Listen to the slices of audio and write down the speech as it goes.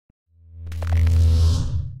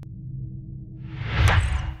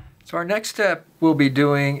So our next step we'll be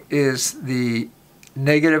doing is the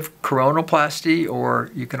negative coronalplasty, or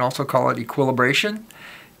you can also call it equilibration.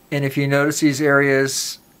 And if you notice these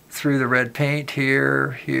areas through the red paint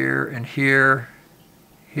here, here, and here,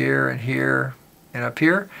 here, and here, and up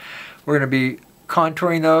here, we're going to be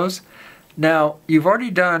contouring those. Now, you've already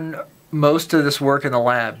done most of this work in the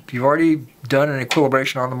lab. You've already done an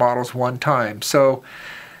equilibration on the models one time. So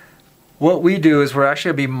what we do is we're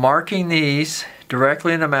actually going to be marking these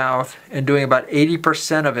directly in the mouth and doing about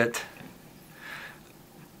 80% of it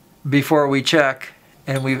before we check.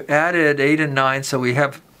 And we've added 8 and 9, so we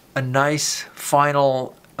have a nice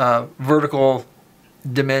final vertical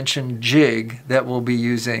dimension jig that we'll be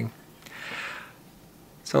using.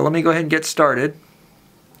 So let me go ahead and get started.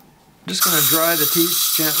 I'm just going to dry the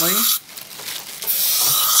teeth gently.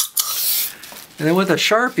 And then with a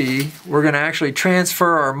Sharpie, we're going to actually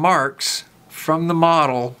transfer our marks from the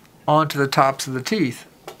model onto the tops of the teeth.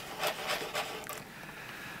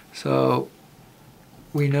 So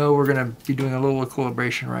we know we're going to be doing a little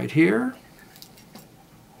equilibration right here.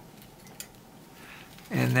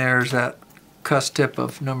 And there's that cusp tip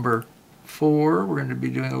of number 4. We're going to be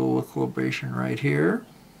doing a little equilibration right here.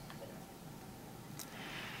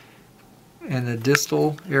 And the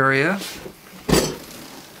distal area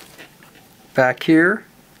back here.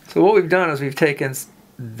 So what we've done is we've taken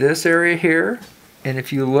this area here, and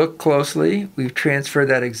if you look closely, we've transferred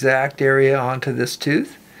that exact area onto this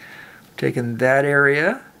tooth. We've taken that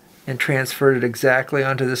area and transferred it exactly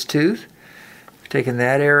onto this tooth. We've taken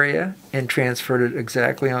that area and transferred it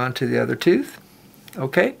exactly onto the other tooth.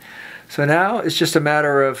 Okay, so now it's just a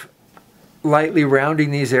matter of lightly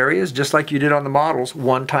rounding these areas just like you did on the models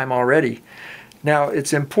one time already. Now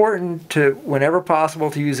it's important to, whenever possible,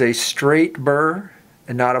 to use a straight burr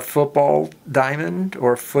and not a football diamond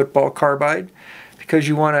or football carbide, because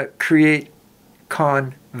you want to create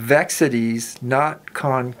convexities, not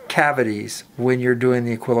concavities, when you're doing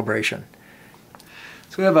the equilibration.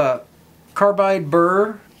 So we have a carbide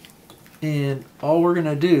burr, and all we're going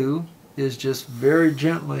to do is just very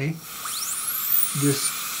gently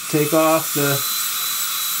just take off the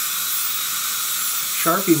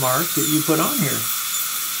Sharpie mark that you put on here.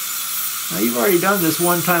 Now you've already done this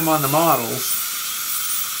one time on the models,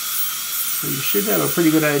 so you should have a pretty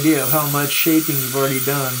good idea of how much shaping you've already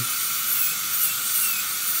done.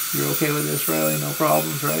 You're okay with this, Riley? No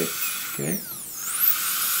problems, right? Okay.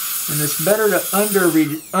 And it's better to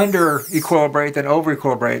under equilibrate than over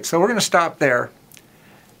equilibrate. So we're going to stop there.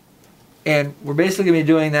 And we're basically going to be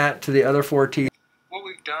doing that to the other 4 teeth. What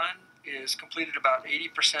we've done is completed about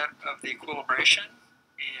 80% of the equilibration.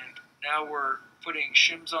 And now we're putting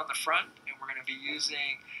shims on the front, and we're going to be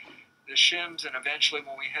using the shims, and eventually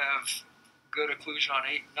when we have good occlusion on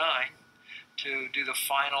 8 and 9, to do the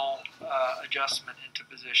final adjustment into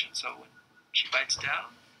position. So when she bites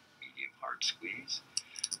down, medium hard squeeze.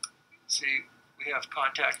 See, we have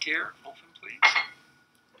contact here. Open, please.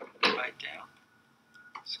 Bite down.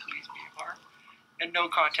 Squeeze medium hard. And no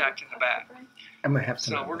contact in the back. I'm gonna have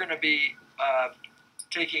some. So we're going to be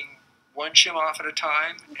taking one shim off at a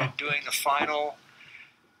time and doing the final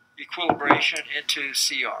equilibration into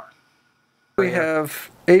CR. We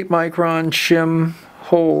have 8 micron shim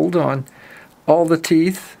hold on all the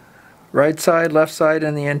teeth, right side, left side,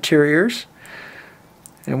 and the anteriors.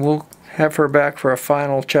 And we'll have her back for a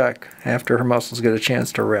final check after her muscles get a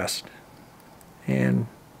chance to rest. And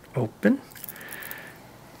open.